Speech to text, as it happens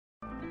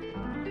Hey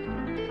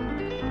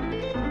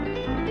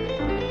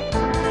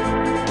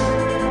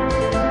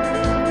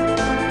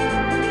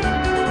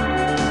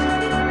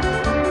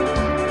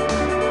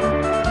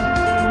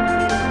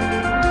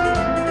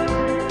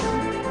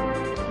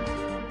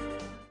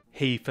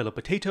fellow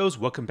potatoes,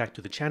 welcome back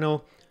to the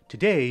channel.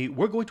 Today,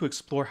 we're going to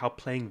explore how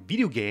playing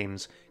video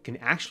games can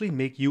actually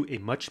make you a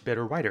much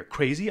better writer.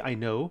 Crazy, I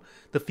know,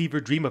 the fever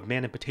dream of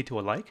man and potato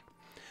alike.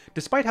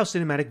 Despite how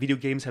cinematic video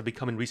games have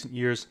become in recent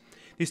years,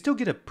 they still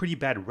get a pretty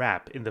bad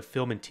rap in the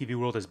film and TV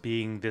world as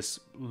being this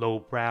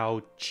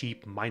lowbrow,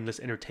 cheap, mindless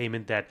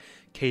entertainment that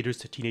caters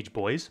to teenage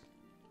boys.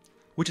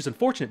 Which is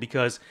unfortunate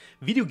because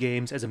video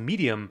games as a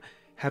medium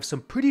have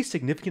some pretty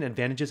significant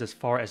advantages as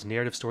far as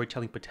narrative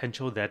storytelling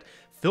potential that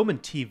film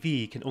and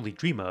TV can only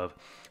dream of.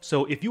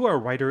 So if you are a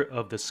writer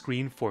of the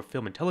screen for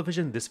film and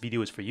television, this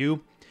video is for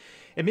you.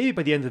 And maybe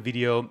by the end of the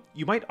video,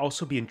 you might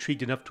also be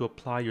intrigued enough to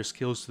apply your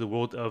skills to the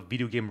world of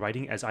video game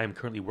writing as I am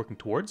currently working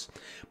towards.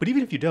 But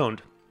even if you don't,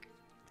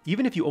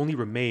 even if you only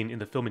remain in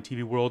the film and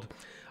TV world,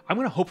 I'm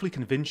going to hopefully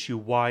convince you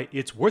why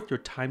it's worth your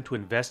time to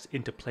invest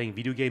into playing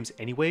video games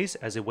anyways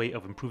as a way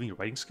of improving your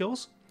writing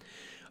skills.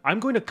 I'm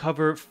going to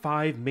cover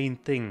 5 main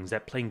things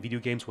that playing video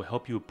games will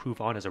help you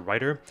improve on as a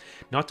writer.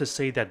 Not to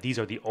say that these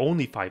are the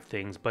only 5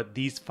 things, but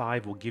these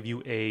 5 will give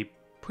you a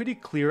pretty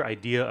clear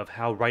idea of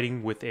how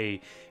writing with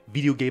a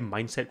video game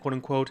mindset, quote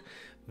unquote,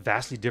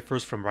 vastly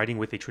differs from writing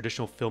with a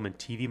traditional film and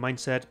TV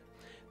mindset.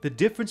 The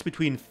difference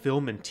between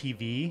film and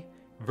TV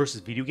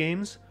versus video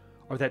games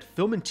are that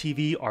film and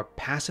TV are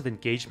passive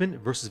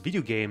engagement versus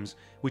video games,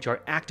 which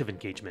are active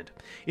engagement.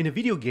 In a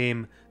video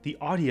game, the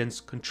audience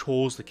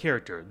controls the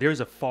character. There is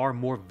a far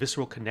more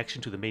visceral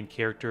connection to the main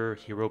character,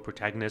 hero,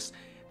 protagonist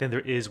than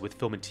there is with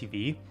film and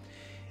TV.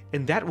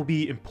 And that will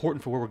be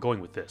important for where we're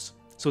going with this.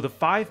 So the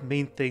 5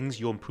 main things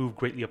you'll improve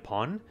greatly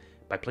upon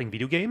by playing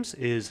video games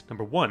is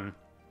number 1,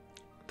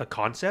 the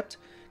concept,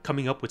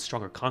 coming up with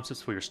stronger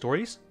concepts for your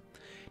stories.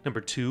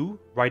 Number 2,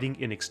 writing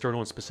in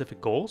external and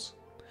specific goals.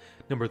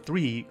 Number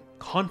 3,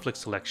 conflict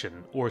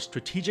selection, or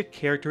strategic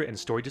character and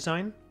story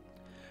design.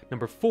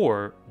 Number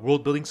 4,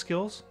 world building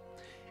skills.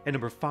 And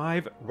number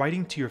 5,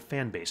 writing to your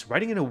fan base.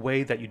 Writing in a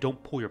way that you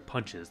don't pull your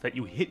punches, that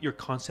you hit your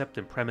concept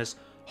and premise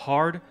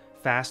hard,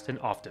 fast, and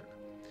often.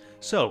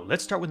 So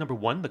let's start with number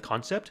 1, the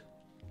concept.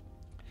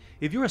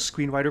 If you're a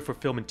screenwriter for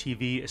film and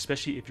TV,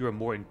 especially if you're a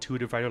more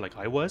intuitive writer like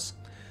I was,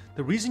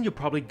 the reason you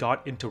probably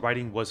got into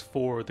writing was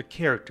for the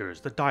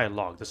characters, the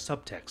dialogue, the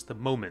subtext, the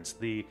moments,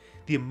 the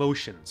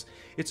emotions.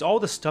 It's all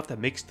the stuff that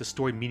makes the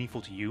story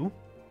meaningful to you.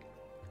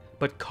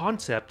 But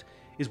concept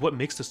is what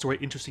makes the story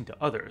interesting to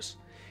others.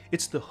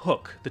 It's the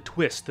hook, the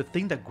twist, the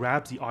thing that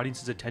grabs the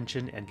audience's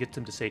attention and gets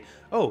them to say,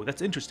 "Oh,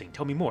 that's interesting,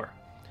 tell me more."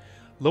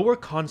 Lower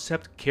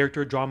concept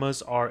character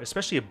dramas are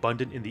especially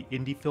abundant in the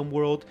indie film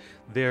world.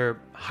 They're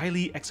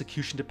highly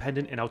execution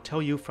dependent, and I'll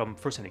tell you from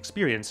first-hand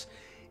experience,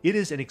 it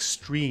is an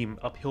extreme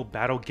uphill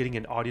battle getting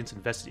an audience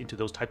invested into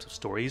those types of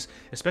stories,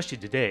 especially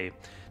today.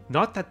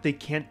 Not that they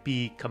can't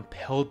be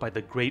compelled by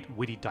the great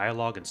witty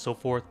dialogue and so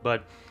forth,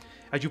 but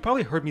as you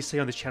probably heard me say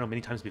on this channel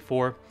many times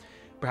before,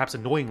 perhaps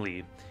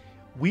annoyingly,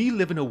 we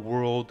live in a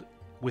world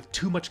with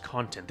too much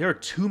content. There are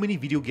too many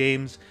video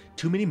games,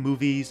 too many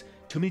movies,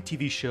 too many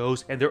TV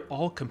shows, and they're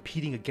all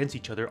competing against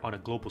each other on a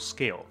global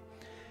scale.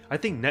 I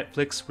think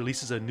Netflix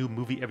releases a new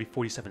movie every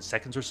 47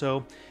 seconds or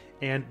so,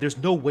 and there's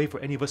no way for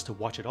any of us to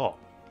watch it all.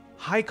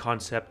 High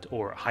concept,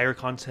 or higher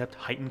concept,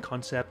 heightened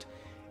concept,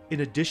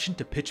 in addition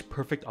to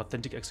pitch-perfect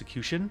authentic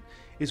execution,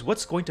 is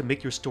what's going to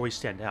make your story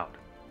stand out.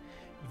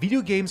 Video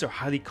games are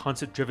highly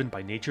concept-driven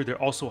by nature. They're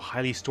also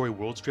highly story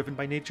worlds-driven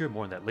by nature.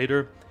 More on that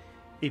later.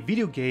 A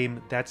video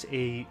game that's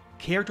a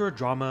character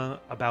drama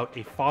about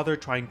a father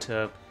trying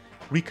to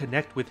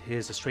reconnect with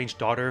his estranged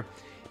daughter,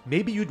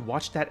 maybe you'd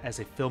watch that as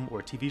a film or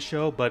a TV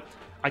show, but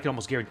I can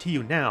almost guarantee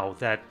you now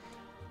that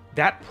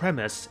that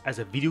premise as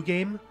a video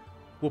game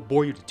will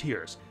bore you to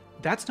tears.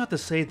 That's not to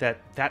say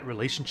that that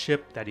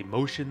relationship, that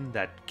emotion,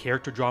 that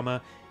character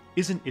drama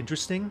isn't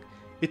interesting.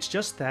 It's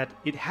just that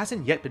it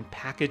hasn't yet been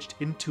packaged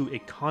into a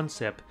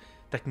concept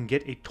that can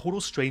get a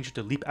total stranger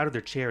to leap out of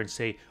their chair and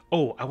say,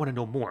 "Oh, I want to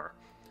know more."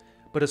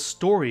 But a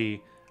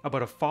story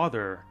about a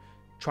father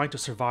trying to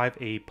survive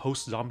a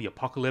post-zombie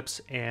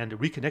apocalypse and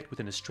reconnect with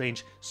an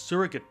estranged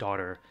surrogate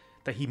daughter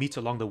that he meets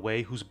along the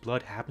way whose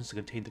blood happens to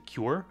contain the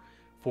cure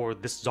for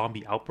this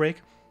zombie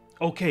outbreak.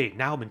 Okay,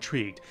 now I'm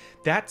intrigued.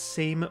 That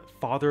same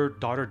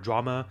father-daughter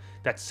drama,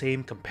 that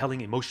same compelling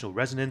emotional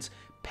resonance,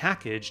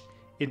 packaged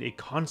in a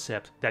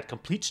concept that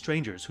complete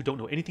strangers who don't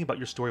know anything about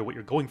your story or what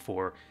you're going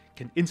for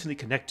can instantly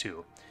connect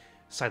to.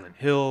 Silent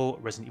Hill,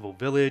 Resident Evil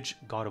Village,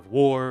 God of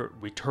War,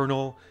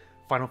 Returnal,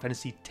 Final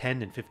Fantasy X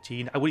and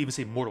 15, I would even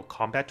say Mortal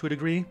Kombat to a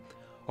degree,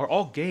 are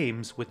all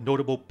games with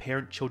notable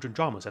parent-children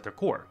dramas at their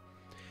core.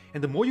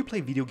 And the more you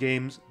play video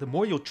games, the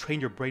more you'll train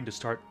your brain to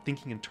start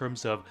thinking in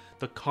terms of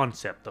the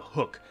concept, the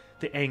hook,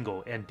 the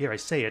angle, and dare I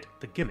say it,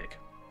 the gimmick.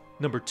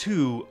 Number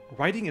 2,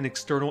 writing in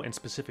external and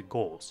specific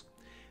goals.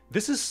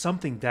 This is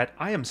something that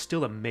I am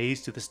still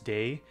amazed to this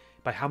day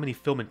by how many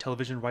film and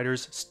television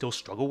writers still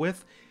struggle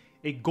with.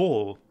 A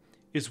goal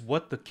is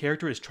what the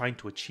character is trying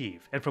to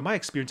achieve. And from my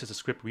experience as a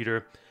script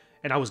reader,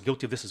 and I was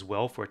guilty of this as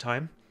well for a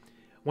time,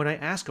 when I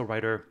ask a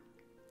writer,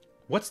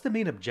 what's the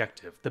main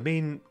objective, the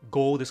main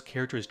goal this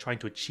character is trying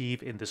to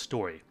achieve in this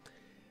story?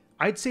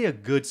 I'd say a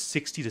good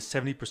 60 to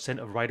 70%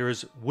 of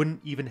writers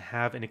wouldn't even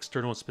have an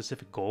external and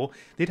specific goal.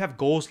 They'd have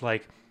goals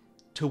like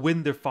to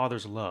win their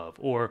father's love,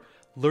 or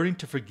learning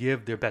to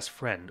forgive their best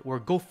friend, or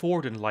go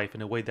forward in life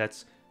in a way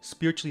that's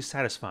spiritually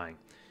satisfying.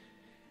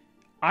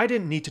 I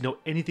didn't need to know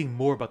anything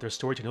more about their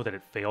story to know that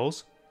it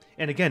fails.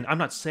 And again, I'm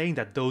not saying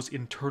that those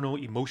internal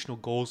emotional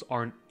goals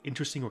aren't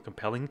interesting or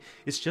compelling.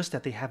 It's just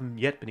that they haven't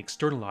yet been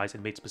externalized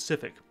and made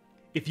specific.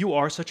 If you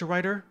are such a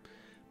writer,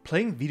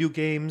 playing video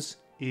games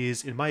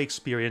is, in my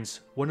experience,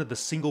 one of the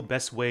single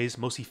best ways,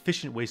 most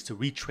efficient ways to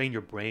retrain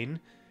your brain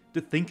to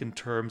think in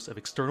terms of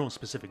external and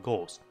specific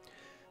goals.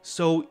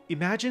 So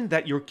imagine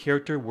that your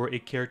character were a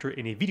character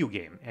in a video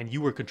game and you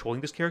were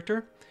controlling this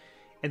character,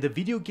 and the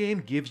video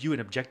game gives you an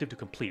objective to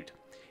complete.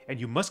 And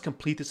you must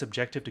complete this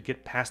objective to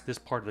get past this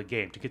part of the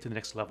game, to get to the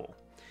next level.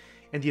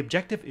 And the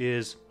objective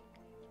is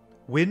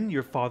win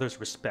your father's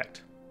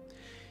respect.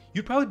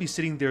 You'd probably be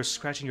sitting there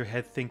scratching your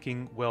head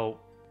thinking,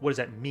 well, what does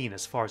that mean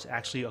as far as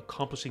actually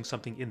accomplishing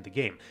something in the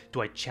game?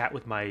 Do I chat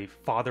with my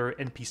father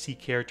NPC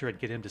character and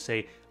get him to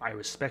say, I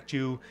respect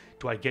you?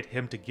 Do I get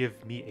him to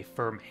give me a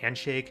firm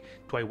handshake?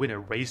 Do I win a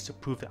race to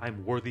prove that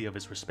I'm worthy of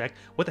his respect?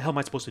 What the hell am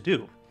I supposed to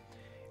do?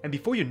 And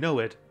before you know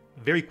it,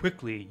 very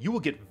quickly, you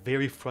will get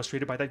very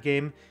frustrated by that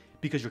game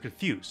because you're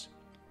confused.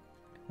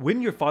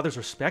 Win your father's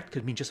respect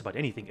could mean just about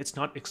anything. It's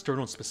not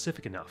external and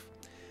specific enough.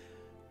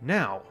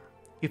 Now,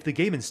 if the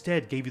game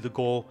instead gave you the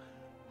goal,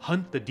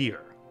 hunt the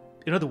deer,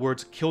 in other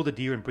words, kill the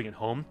deer and bring it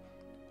home,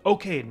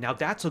 okay, now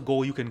that's a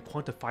goal you can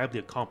quantifiably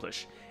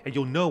accomplish, and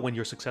you'll know when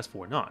you're successful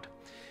or not.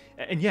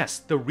 And yes,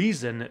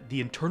 the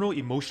internal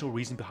emotional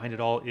reason behind it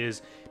all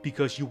is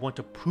because you want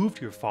to prove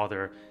to your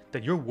father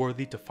that you're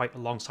worthy to fight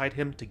alongside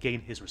him to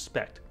gain his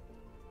respect.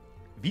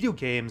 Video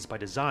games, by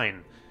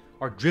design,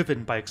 are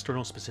driven by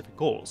external specific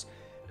goals.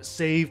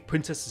 Save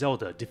Princess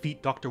Zelda,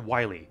 defeat Dr.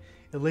 Wily,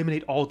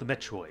 eliminate all the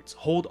Metroids,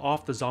 hold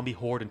off the zombie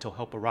horde until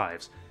help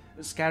arrives,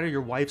 scatter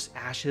your wife's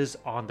ashes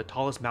on the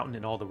tallest mountain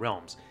in all the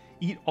realms,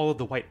 eat all of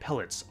the white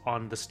pellets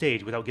on the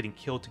stage without getting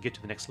killed to get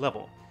to the next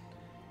level.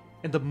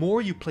 And the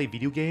more you play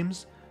video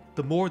games,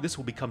 the more this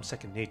will become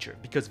second nature,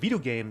 because video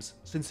games,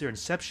 since their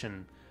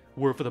inception,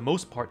 were for the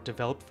most part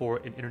developed for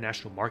an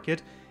international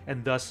market,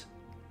 and thus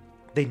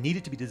they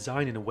needed to be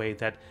designed in a way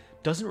that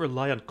doesn't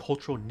rely on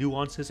cultural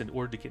nuances in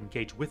order to get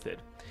engaged with it.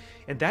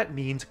 And that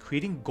means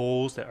creating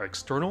goals that are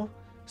external,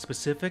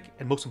 specific,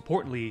 and most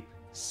importantly,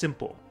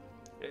 simple.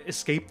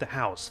 Escape the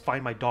house,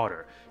 find my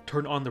daughter,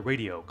 turn on the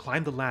radio,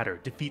 climb the ladder,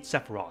 defeat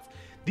Sephiroth.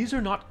 These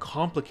are not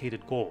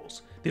complicated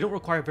goals. They don't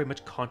require very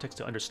much context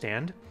to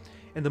understand.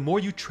 And the more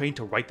you train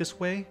to write this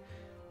way,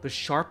 the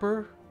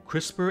sharper,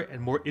 crisper,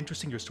 and more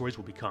interesting your stories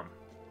will become.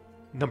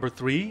 Number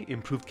 3,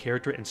 improved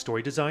character and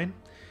story design.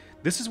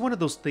 This is one of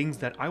those things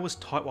that I was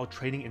taught while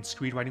training in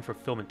screenwriting for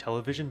film and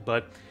television,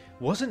 but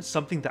wasn't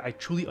something that I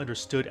truly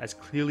understood as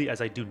clearly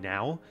as I do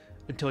now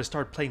until I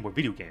started playing more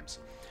video games.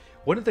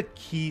 One of the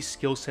key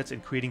skill sets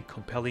in creating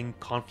compelling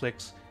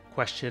conflicts,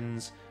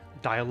 questions,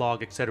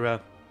 dialogue,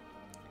 etc.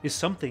 is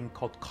something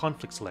called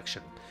conflict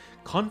selection.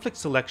 Conflict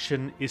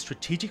selection is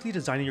strategically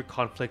designing your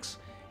conflicts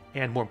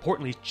and, more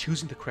importantly,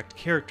 choosing the correct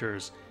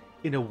characters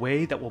in a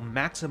way that will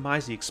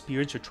maximize the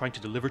experience you're trying to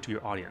deliver to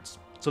your audience.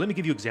 So let me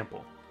give you an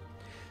example.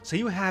 Say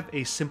you have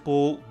a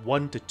simple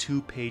 1 to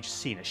 2 page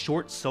scene, a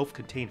short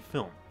self-contained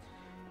film,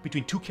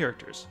 between two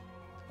characters,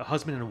 a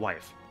husband and a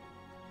wife.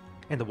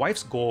 And the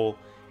wife's goal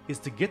is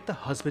to get the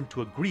husband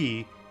to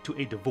agree to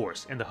a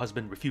divorce, and the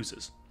husband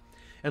refuses.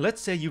 And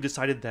let's say you've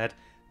decided that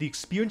the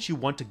experience you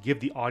want to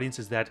give the audience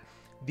is that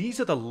these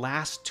are the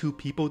last two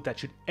people that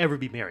should ever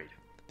be married.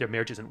 Their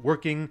marriage isn't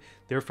working,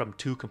 they're from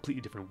two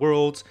completely different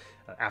worlds.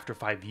 After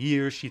 5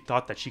 years, she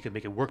thought that she could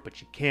make it work, but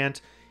she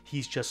can't.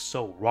 He's just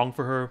so wrong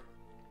for her.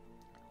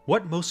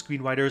 What most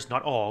screenwriters,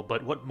 not all,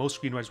 but what most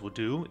screenwriters will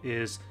do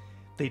is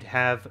they'd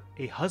have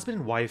a husband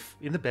and wife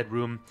in the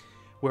bedroom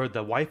where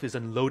the wife is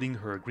unloading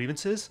her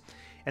grievances,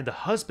 and the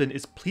husband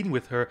is pleading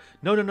with her,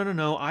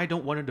 no, I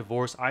don't want a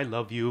divorce, I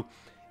love you.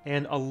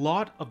 And a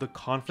lot of the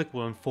conflict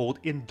will unfold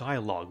in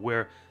dialogue,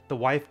 where the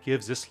wife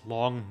gives this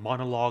long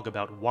monologue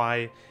about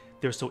why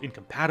they're so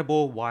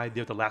incompatible, why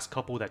they're the last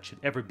couple that should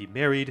ever be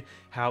married,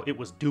 how it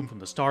was doomed from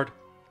the start.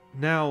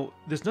 Now,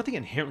 there's nothing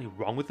inherently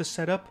wrong with this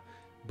setup,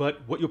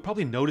 but what you'll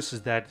probably notice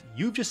is that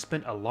you've just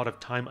spent a lot of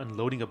time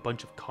unloading a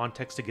bunch of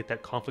context to get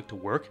that conflict to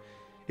work.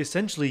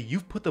 Essentially,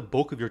 you've put the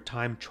bulk of your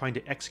time trying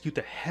to execute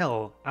the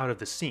hell out of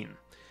the scene.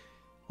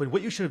 When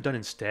what you should have done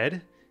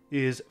instead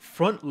is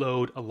front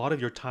load a lot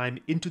of your time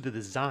into the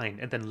design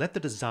and then let the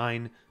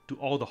design do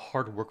all the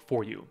hard work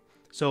for you.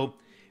 So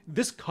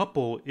this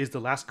couple is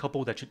the last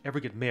couple that should ever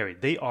get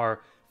married. They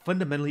are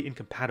fundamentally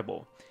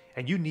incompatible,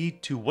 and you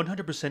need to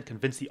 100%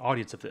 convince the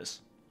audience of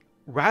this.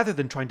 Rather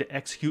than trying to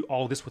execute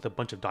all this with a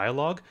bunch of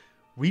dialogue,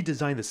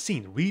 redesign the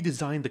scene,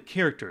 redesign the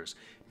characters,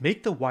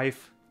 make the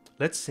wife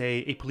let's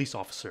say a police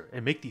officer,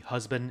 and make the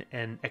husband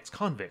an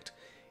ex-convict,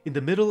 in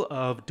the middle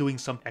of doing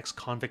some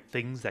ex-convict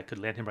things that could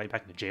land him right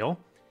back into jail.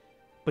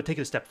 But take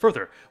it a step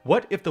further.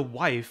 What if the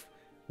wife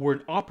were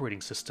an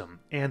operating system,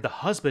 and the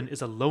husband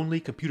is a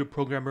lonely computer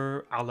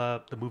programmer a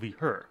la the movie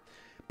Her?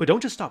 But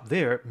don't just stop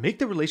there, make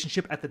the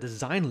relationship at the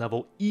design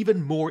level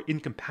even more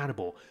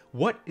incompatible.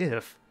 What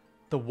if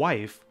the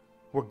wife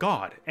were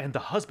God and the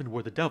husband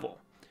were the devil?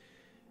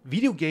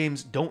 Video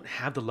games don't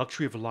have the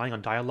luxury of relying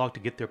on dialogue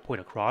to get their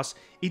point across.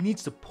 It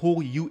needs to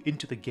pull you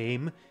into the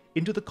game,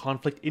 into the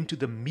conflict, into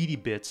the meaty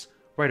bits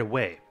right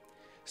away.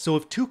 So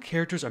if two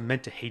characters are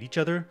meant to hate each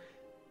other,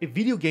 a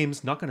video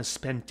game's not going to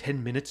spend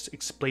 10 minutes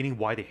explaining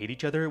why they hate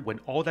each other when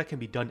all that can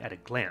be done at a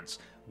glance.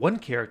 One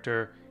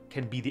character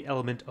can be the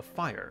element of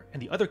fire,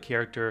 and the other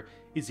character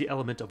is the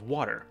element of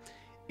water.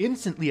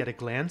 Instantly at a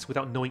glance,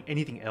 without knowing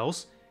anything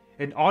else,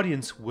 an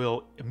audience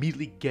will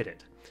immediately get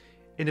it.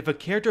 And if a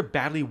character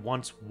badly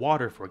wants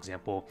water, for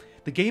example,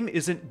 the game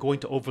isn't going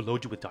to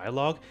overload you with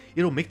dialogue.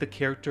 It'll make the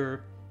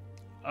character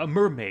a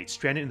mermaid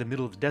stranded in the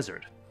middle of the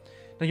desert.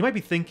 Now you might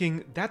be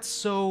thinking, that's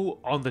so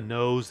on the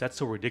nose, that's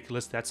so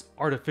ridiculous, that's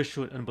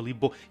artificial and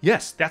unbelievable.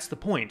 Yes, that's the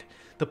point.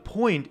 The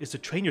point is to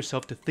train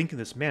yourself to think in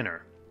this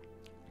manner.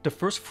 To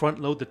first front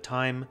load the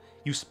time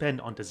you spend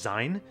on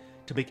design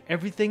to make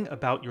everything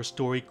about your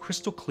story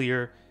crystal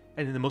clear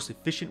and in the most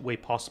efficient way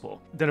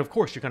possible. Then of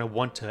course you're going to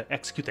want to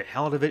execute the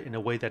hell out of it in a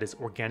way that is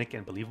organic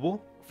and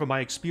believable. From my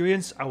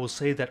experience, I will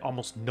say that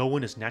almost no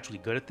one is naturally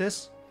good at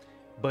this,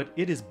 but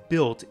it is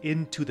built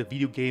into the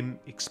video game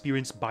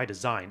experience by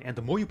design, and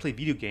the more you play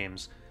video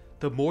games,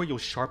 the more you'll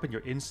sharpen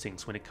your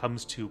instincts when it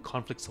comes to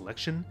conflict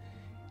selection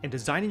and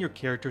designing your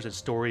characters and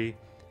story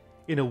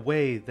in a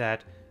way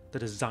that the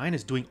design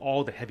is doing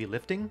all the heavy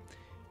lifting,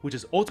 which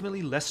is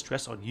ultimately less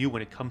stress on you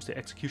when it comes to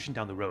execution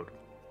down the road.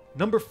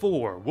 Number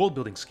 4, world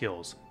building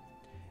skills.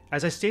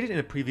 As I stated in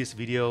a previous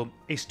video,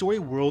 a story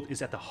world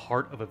is at the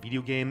heart of a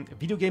video game.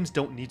 Video games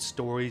don't need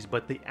stories,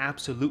 but they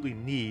absolutely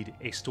need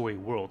a story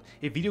world.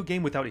 A video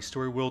game without a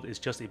story world is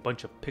just a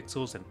bunch of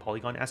pixels and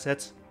polygon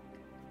assets.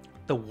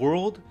 The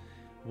world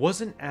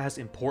wasn't as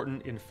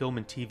important in film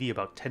and TV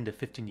about 10 to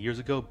 15 years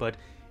ago, but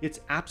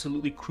it's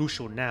absolutely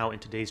crucial now in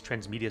today's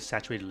transmedia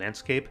saturated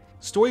landscape.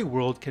 Story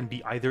world can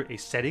be either a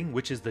setting,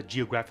 which is the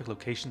geographic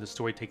location the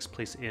story takes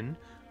place in,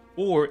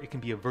 or it can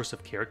be a verse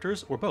of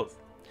characters, or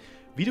both.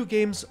 Video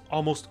games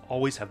almost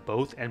always have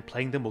both, and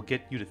playing them will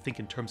get you to think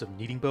in terms of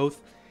needing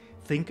both.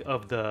 Think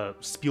of the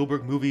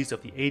Spielberg movies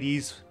of the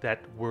 80s that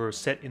were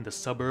set in the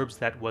suburbs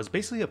that was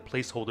basically a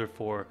placeholder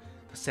for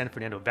the San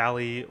Fernando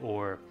Valley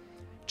or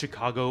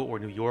Chicago or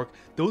New York.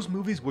 Those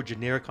movies were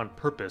generic on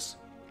purpose,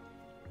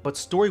 but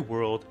story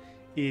world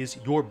is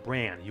your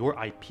brand, your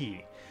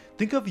IP.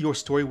 Think of your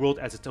story world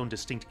as its own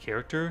distinct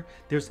character.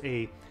 There's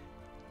a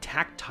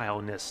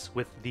tactileness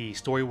with the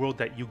story world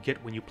that you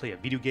get when you play a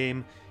video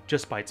game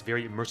just by its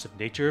very immersive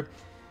nature.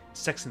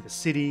 Sex and the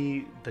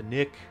City, The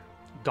Knick,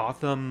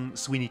 Gotham,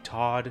 Sweeney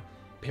Todd,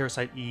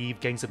 Parasite Eve,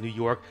 Gangs of New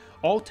York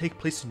all take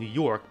place in New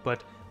York,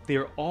 but they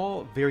are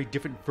all very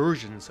different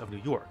versions of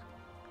New York.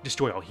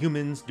 Destroy All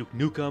Humans, Duke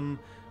Nukem,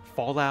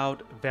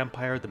 Fallout,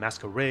 Vampire the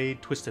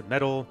Masquerade, Twisted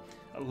Metal,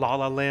 La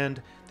La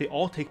Land, they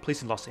all take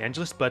place in Los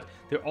Angeles, but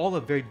they're all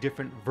a very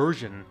different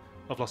version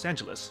of Los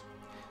Angeles.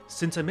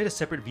 Since I made a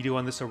separate video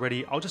on this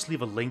already, I'll just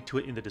leave a link to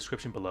it in the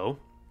description below.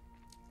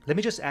 Let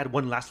me just add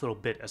one last little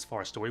bit as far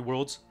as story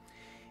worlds.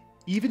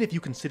 Even if you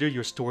consider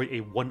your story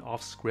a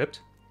one-off script,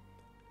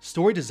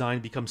 story design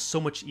becomes so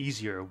much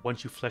easier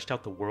once you've fleshed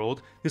out the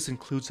world. This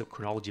includes the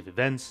chronology of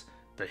events,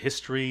 the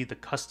history, the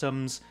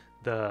customs,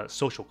 the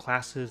social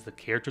classes, the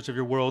characters of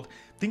your world.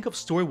 Think of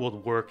story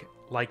world work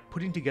like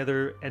putting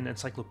together an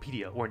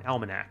encyclopedia or an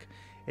almanac,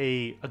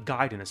 a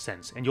guide in a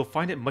sense, and you'll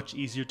find it much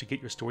easier to get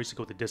your stories to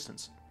go the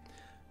distance.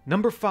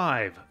 Number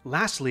 5,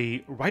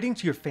 lastly, writing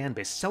to your fan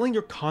base, selling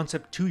your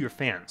concept to your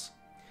fans.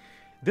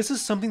 This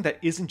is something that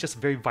isn't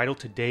just very vital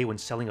today when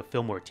selling a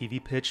film or a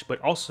TV pitch,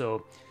 but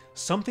also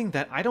something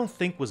that I don't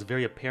think was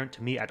very apparent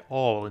to me at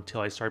all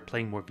until I started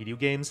playing more video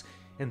games,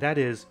 and that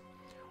is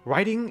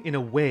writing in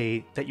a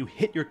way that you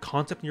hit your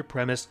concept and your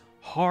premise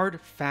hard,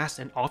 fast,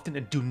 and often,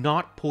 and do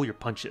not pull your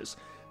punches.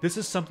 This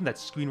is something that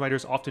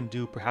screenwriters often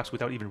do, perhaps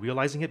without even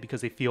realizing it, because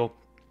they feel,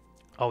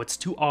 oh, it's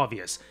too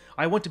obvious.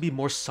 I want to be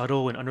more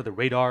subtle and under the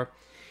radar.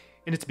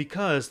 And it's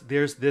because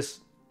there's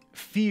this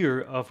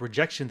fear of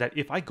rejection that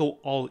if I go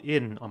all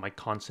in on my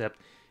concept,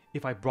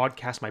 if I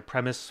broadcast my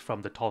premise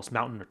from the tallest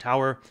mountain or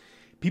tower,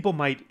 people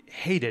might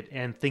hate it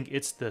and think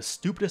it's the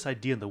stupidest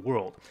idea in the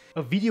world.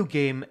 A video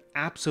game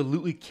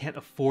absolutely can't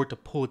afford to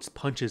pull its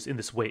punches in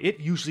this way. It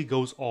usually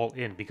goes all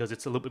in because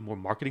it's a little bit more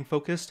marketing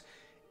focused.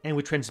 And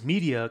with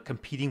transmedia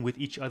competing with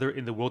each other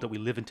in the world that we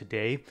live in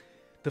today,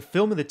 the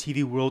film and the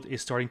TV world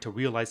is starting to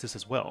realize this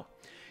as well.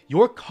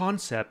 Your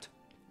concept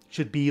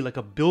should be like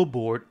a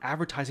billboard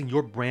advertising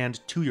your brand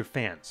to your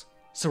fans.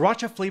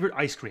 Sriracha flavored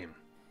ice cream.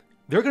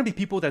 There are going to be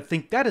people that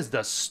think that is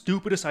the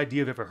stupidest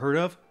idea I've ever heard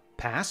of.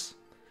 Pass.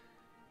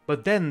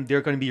 But then there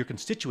are going to be your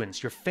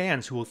constituents, your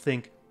fans, who will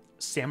think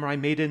Samurai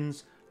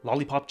Maidens,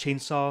 Lollipop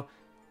Chainsaw,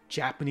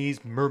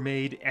 Japanese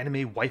mermaid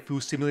anime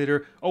waifu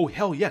simulator. Oh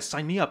hell yes,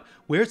 sign me up.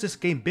 Where's this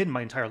game been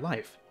my entire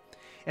life?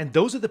 And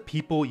those are the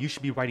people you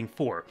should be writing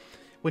for.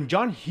 When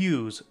John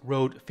Hughes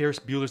wrote Ferris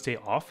Bueller's Day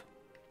Off,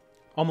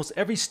 almost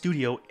every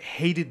studio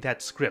hated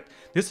that script.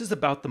 This is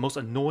about the most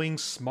annoying,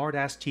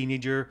 smart-ass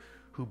teenager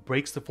who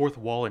breaks the fourth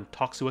wall and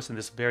talks to us in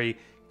this very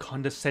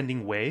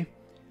condescending way.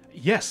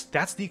 Yes,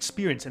 that's the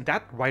experience, and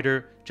that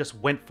writer just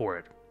went for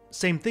it.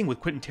 Same thing with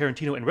Quentin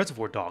Tarantino and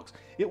Reservoir Dogs.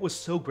 It was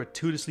so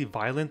gratuitously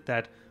violent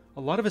that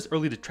a lot of his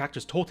early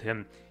detractors told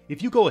him,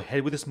 if you go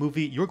ahead with this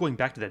movie, you're going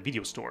back to that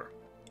video store.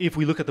 If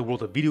we look at the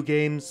world of video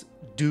games,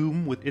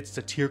 Doom with its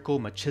satirical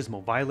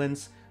machismo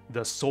violence,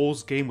 the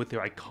Souls game with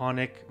their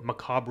iconic,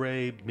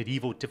 macabre,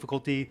 medieval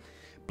difficulty,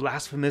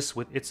 Blasphemous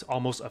with its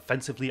almost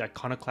offensively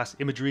iconoclast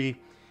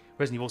imagery,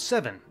 Resident Evil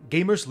 7,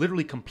 gamers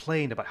literally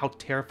complained about how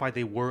terrified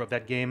they were of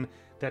that game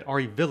that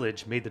RE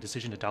Village made the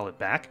decision to dial it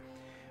back.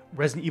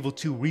 Resident Evil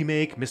 2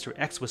 Remake, Mr.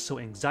 X was so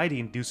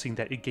anxiety-inducing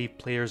that it gave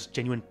players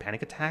genuine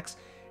panic attacks,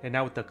 and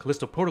now with the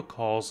Callisto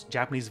Protocol's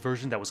Japanese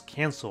version that was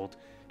cancelled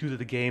due to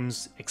the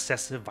game's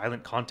excessive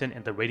violent content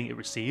and the rating it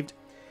received.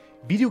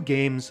 Video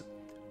games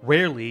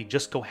rarely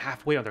just go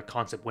halfway on their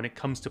concept when it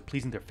comes to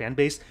pleasing their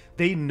fanbase.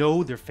 They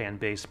know their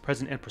fanbase,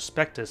 present and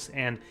prospectus,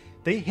 and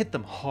they hit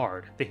them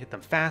hard. They hit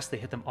them fast, they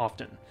hit them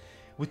often,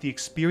 with the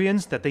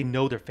experience that they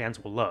know their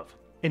fans will love.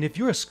 And if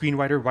you're a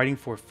screenwriter writing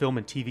for film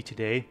and TV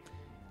today,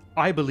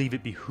 I believe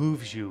it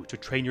behooves you to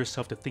train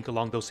yourself to think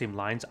along those same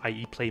lines,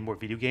 i.e. play more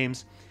video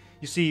games.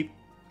 You see,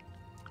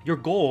 your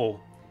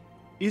goal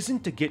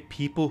isn't to get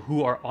people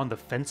who are on the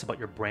fence about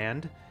your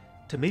brand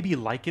to maybe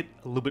like it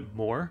a little bit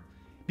more,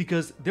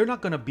 because they're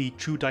not going to be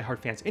true diehard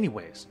fans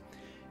anyways.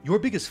 Your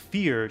biggest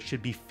fear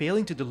should be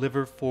failing to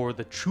deliver for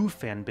the true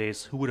fan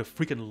base who would have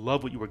freaking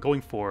loved what you were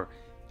going for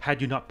had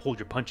you not pulled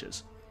your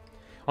punches.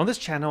 On this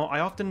channel, I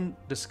often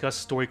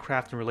discuss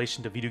storycraft in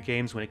relation to video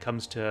games when it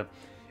comes to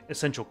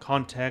essential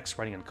context,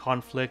 writing in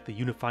conflict, the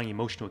unifying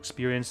emotional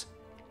experience.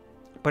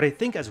 But I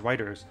think as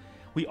writers,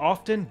 we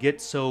often get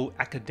so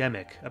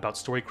academic about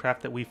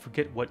storycraft that we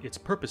forget what its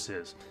purpose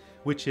is,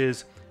 which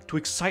is to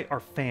excite our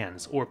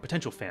fans or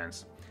potential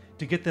fans,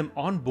 to get them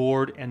on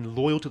board and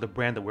loyal to the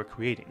brand that we're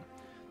creating.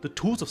 The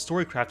tools of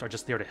storycraft are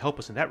just there to help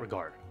us in that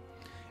regard.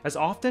 As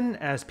often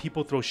as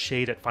people throw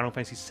shade at Final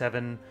Fantasy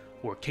VII,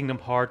 or Kingdom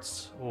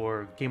Hearts,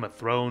 or Game of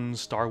Thrones,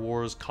 Star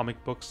Wars,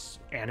 comic books,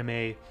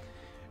 anime,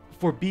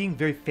 for being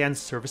very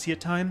fan-servicey at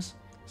times,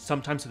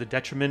 sometimes to the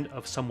detriment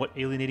of somewhat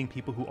alienating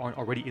people who aren't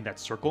already in that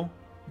circle,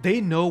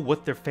 they know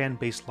what their fan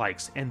base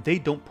likes, and they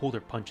don't pull their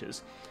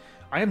punches.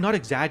 I am not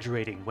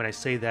exaggerating when I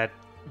say that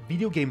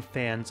video game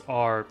fans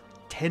are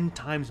 10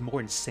 times more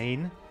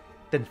insane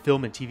than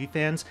film and TV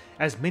fans.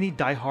 As many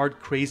diehard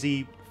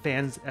crazy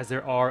fans as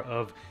there are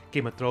of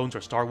Game of Thrones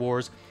or Star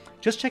Wars,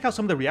 just check out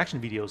some of the reaction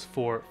videos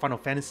for Final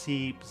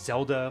Fantasy,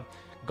 Zelda,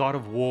 God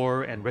of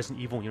War, and Resident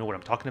Evil. You know what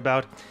I'm talking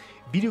about.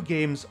 Video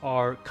games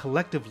are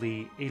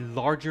collectively a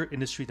larger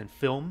industry than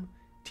film,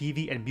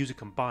 TV, and music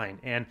combined,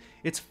 and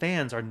its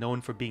fans are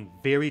known for being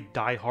very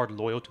die-hard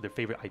loyal to their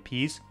favorite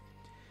IPs.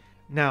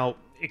 Now,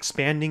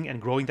 expanding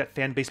and growing that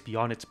fan base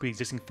beyond its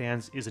pre-existing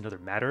fans is another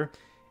matter,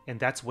 and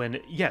that's when,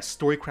 yes,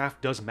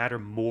 storycraft does matter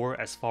more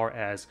as far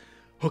as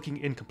hooking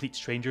in complete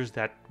strangers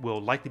that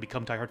will likely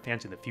become die-hard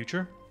fans in the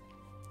future.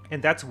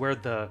 And that's where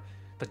the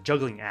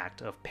juggling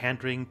act of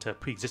pandering to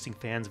pre-existing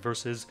fans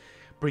versus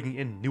bringing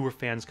in newer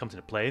fans comes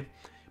into play,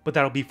 but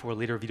that'll be for a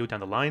later video down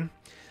the line.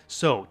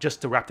 So,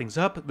 just to wrap things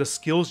up, the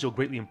skills you'll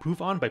greatly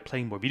improve on by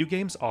playing more video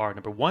games are: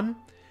 number 1,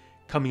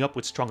 coming up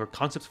with stronger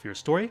concepts for your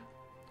story;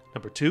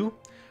 number 2,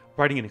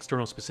 writing in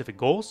external specific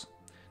goals;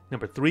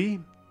 number 3,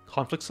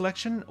 conflict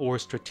selection or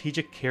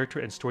strategic character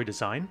and story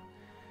design;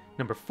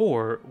 number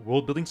 4,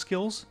 world building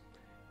skills;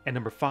 and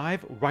number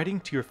 5, writing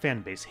to your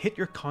fan base. Hit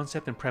your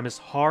concept and premise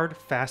hard,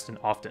 fast, and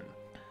often.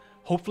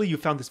 Hopefully you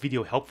found this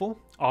video helpful.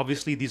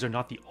 Obviously, these are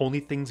not the only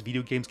things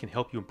video games can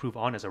help you improve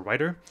on as a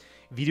writer.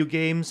 Video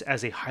games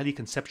as a highly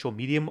conceptual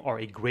medium are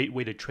a great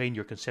way to train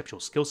your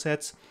conceptual skill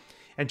sets.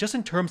 And just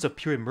in terms of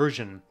pure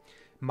immersion,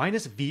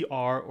 minus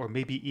VR or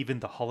maybe even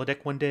the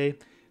holodeck one day,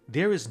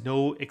 there is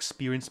no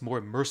experience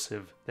more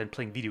immersive than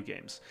playing video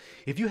games.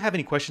 If you have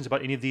any questions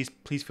about any of these,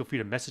 please feel free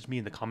to message me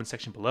in the comment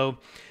section below.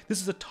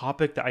 This is a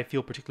topic that I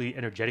feel particularly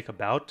energetic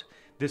about,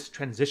 this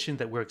transition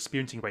that we're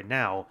experiencing right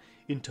now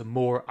into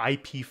more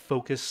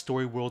IP-focused,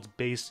 story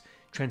worlds-based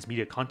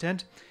transmedia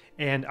content,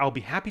 and I'll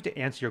be happy to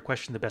answer your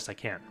question the best I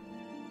can.